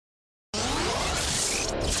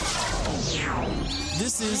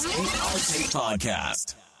This is the Our Take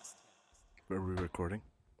Podcast. Are we recording?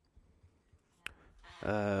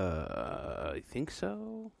 I think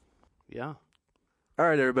so. Yeah. All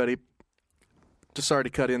right, everybody. Just sorry to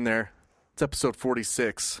cut in there. It's episode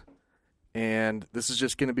 46. And this is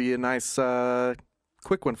just going to be a nice,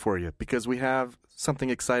 quick one for you because we have something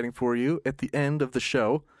exciting for you at the end of the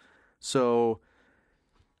show. So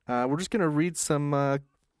we're just going to read some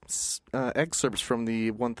excerpts from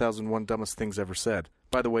the 1001 Dumbest Things Ever Said.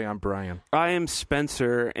 By the way, I'm Brian. I am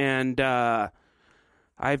Spencer, and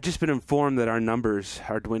I've just been informed that our numbers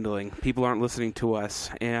are dwindling. People aren't listening to us,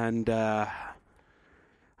 and I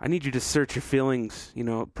need you to search your feelings,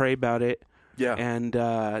 pray about it. Yeah. And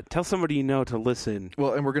tell somebody you know to listen.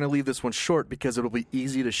 Well, and we're going to leave this one short because it'll be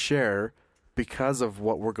easy to share because of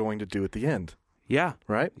what we're going to do at the end. Yeah.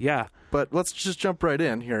 Right? Yeah. But let's just jump right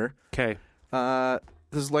in here. Okay.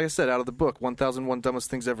 This is, like I said, out of the book, 1001 Dumbest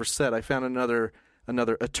Things Ever Said. I found another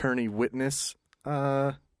attorney witness,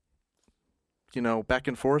 back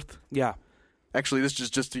and forth. Yeah. Actually, this is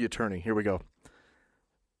just the attorney. Here we go.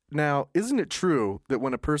 Now, isn't it true that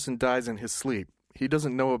when a person dies in his sleep, he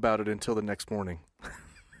doesn't know about it until the next morning?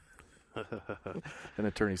 An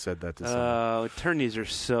attorney said that to someone. Attorneys are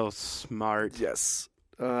so smart. Yes.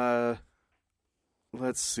 Let's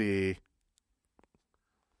see.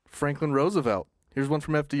 Franklin Roosevelt. Here's one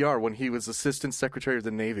from FDR when he was Assistant Secretary of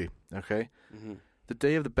the Navy. Okay? Mm-hmm. The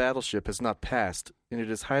day of the battleship has not passed, and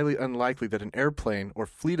it is highly unlikely that an airplane or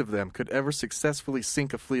fleet of them could ever successfully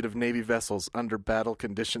sink a fleet of Navy vessels under battle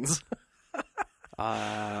conditions.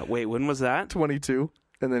 Wait, when was that? 22.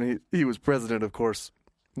 And then he was president, of course,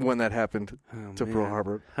 when that happened to Pearl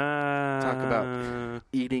Harbor. Talk about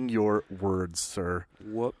eating your words, sir.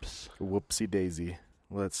 Whoops. Whoopsie daisy.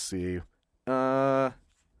 Let's see.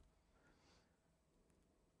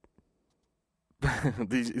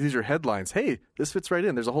 These are headlines. Hey, this fits right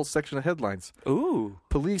in. There's a whole section of headlines. Ooh.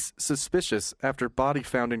 Police suspicious after body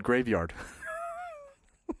found in graveyard.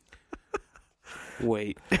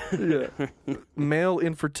 Wait. Yeah. Male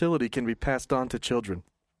infertility can be passed on to children.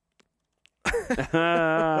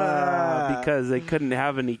 Because they couldn't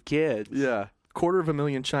have any kids. Yeah.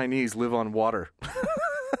 250,000 Chinese live on water.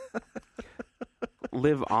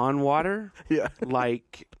 Live on water? Yeah.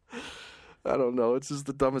 Like, I don't know. It's just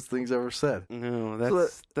the dumbest things ever said. no,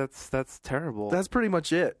 that's terrible. That's pretty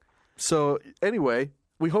much it. So anyway,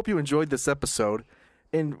 we hope you enjoyed this episode,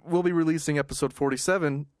 and we'll be releasing episode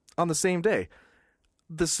 47 on the same day.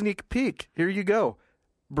 The sneak peek. Here you go.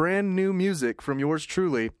 Brand new music from yours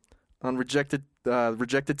truly on Rejected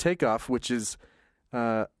Takeoff, which is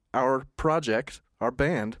our project, our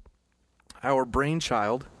band, our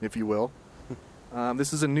brainchild, if you will.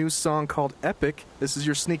 This is a new song called Epic. This is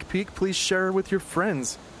your sneak peek. Please share it with your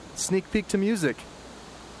friends. Sneak peek to music.